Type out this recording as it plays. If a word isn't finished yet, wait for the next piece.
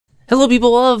Hello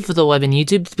people of the web and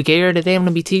YouTube, it's Here. Today I'm going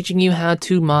to be teaching you how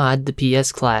to mod the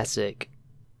PS Classic.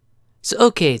 So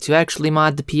okay, to actually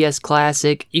mod the PS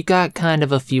Classic, you got kind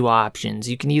of a few options.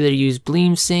 You can either use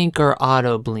Bleem Sync or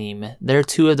AutoBleem. They're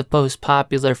two of the most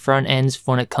popular front ends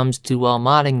when it comes to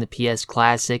modding the PS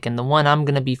Classic, and the one I'm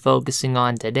going to be focusing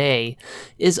on today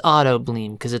is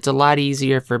AutoBleem, because it's a lot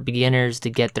easier for beginners to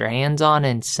get their hands on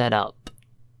and set up.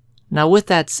 Now with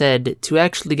that said, to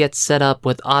actually get set up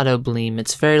with AutoBleem,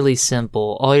 it's fairly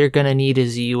simple. All you're going to need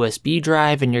is a USB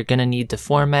drive, and you're going to need to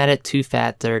format it to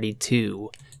FAT32.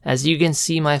 As you can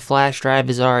see, my flash drive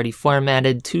is already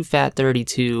formatted to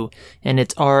FAT32, and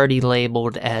it's already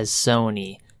labeled as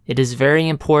Sony. It is very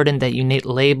important that you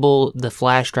label the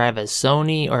flash drive as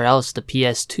Sony, or else the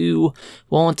PS2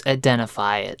 won't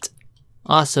identify it.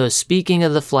 Also, speaking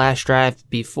of the flash drive,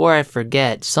 before I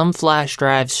forget, some flash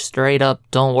drives straight up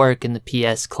don't work in the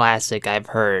PS Classic, I've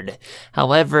heard.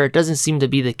 However, it doesn't seem to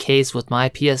be the case with my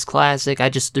PS Classic. I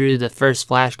just threw the first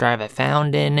flash drive I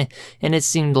found in, and it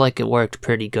seemed like it worked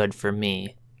pretty good for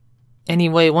me.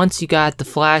 Anyway, once you got the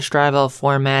flash drive all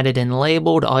formatted and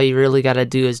labeled, all you really gotta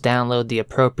do is download the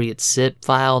appropriate zip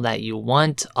file that you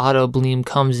want. AutoBleem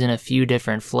comes in a few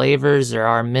different flavors. There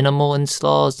are minimal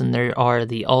installs, and there are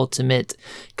the ultimate,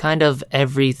 kind of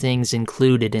everything's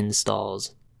included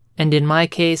installs. And in my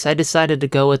case, I decided to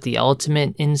go with the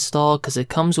ultimate install because it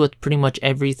comes with pretty much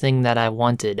everything that I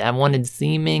wanted. I wanted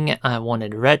theming, I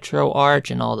wanted RetroArch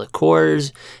and all the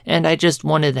cores, and I just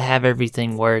wanted to have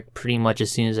everything work pretty much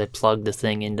as soon as I plugged the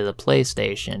thing into the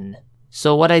PlayStation.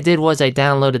 So what I did was I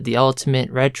downloaded the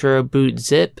ultimate retro boot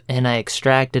zip, and I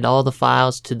extracted all the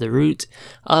files to the root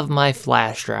of my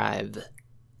flash drive.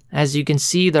 As you can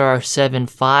see, there are 7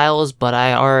 files, but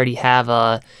I already have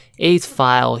a 8th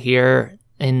file here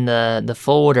in the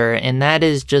folder, and that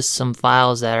is just some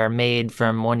files that are made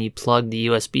from when you plug the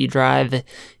USB drive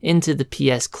into the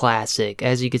PS Classic.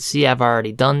 As you can see, I've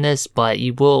already done this, but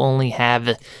you will only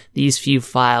have these few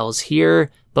files here.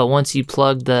 But once you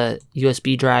plug the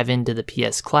USB drive into the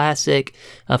PS Classic,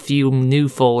 a few new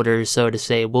folders, so to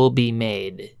say, will be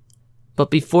made. But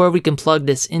before we can plug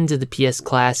this into the PS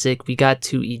Classic, we got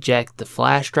to eject the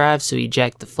flash drive. So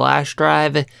eject the flash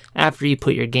drive after you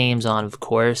put your games on, of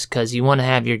course, because you want to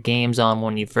have your games on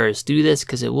when you first do this,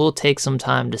 because it will take some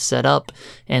time to set up,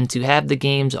 and to have the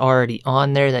games already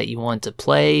on there that you want to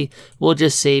play will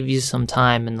just save you some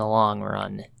time in the long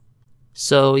run.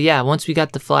 So yeah, once we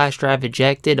got the flash drive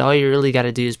ejected, all you really got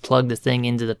to do is plug the thing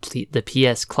into the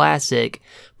PS Classic,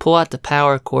 pull out the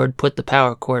power cord, put the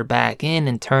power cord back in,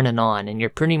 and turn it on, and you're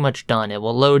pretty much done. It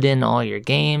will load in all your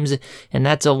games, and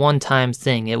that's a one-time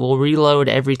thing. It will reload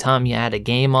every time you add a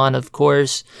game on, of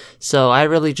course, so I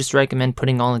really just recommend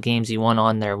putting all the games you want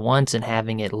on there once and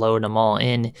having it load them all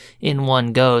in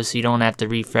one go, so you don't have to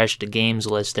refresh the games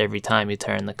list every time you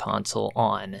turn the console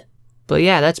on. But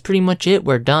yeah, that's pretty much it.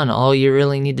 We're done. All you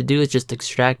really need to do is just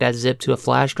extract that zip to a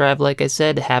flash drive, like I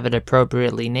said, have it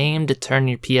appropriately named, turn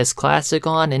your PS Classic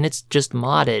on, and it's just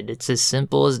modded. It's as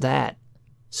simple as that.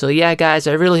 So yeah guys,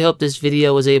 I really hope this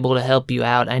video was able to help you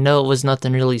out. I know it was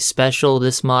nothing really special.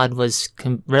 This mod was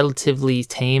relatively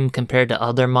tame compared to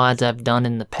other mods I've done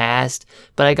in the past,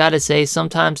 but I gotta say,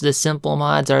 sometimes the simple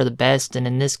mods are the best, and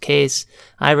in this case,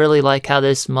 I really like how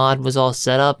this mod was all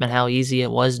set up and how easy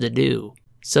it was to do.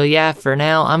 So yeah, for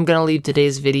now, I'm gonna leave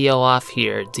today's video off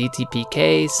here.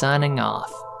 DTPK signing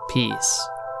off. Peace.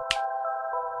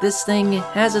 This thing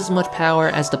has as much power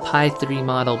as the Pi 3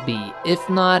 Model B, if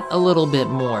not a little bit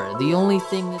more. The only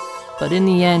thing but in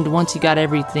the end, once you got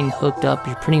everything hooked up,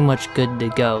 you're pretty much good to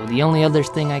go. The only other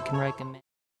thing I can recommend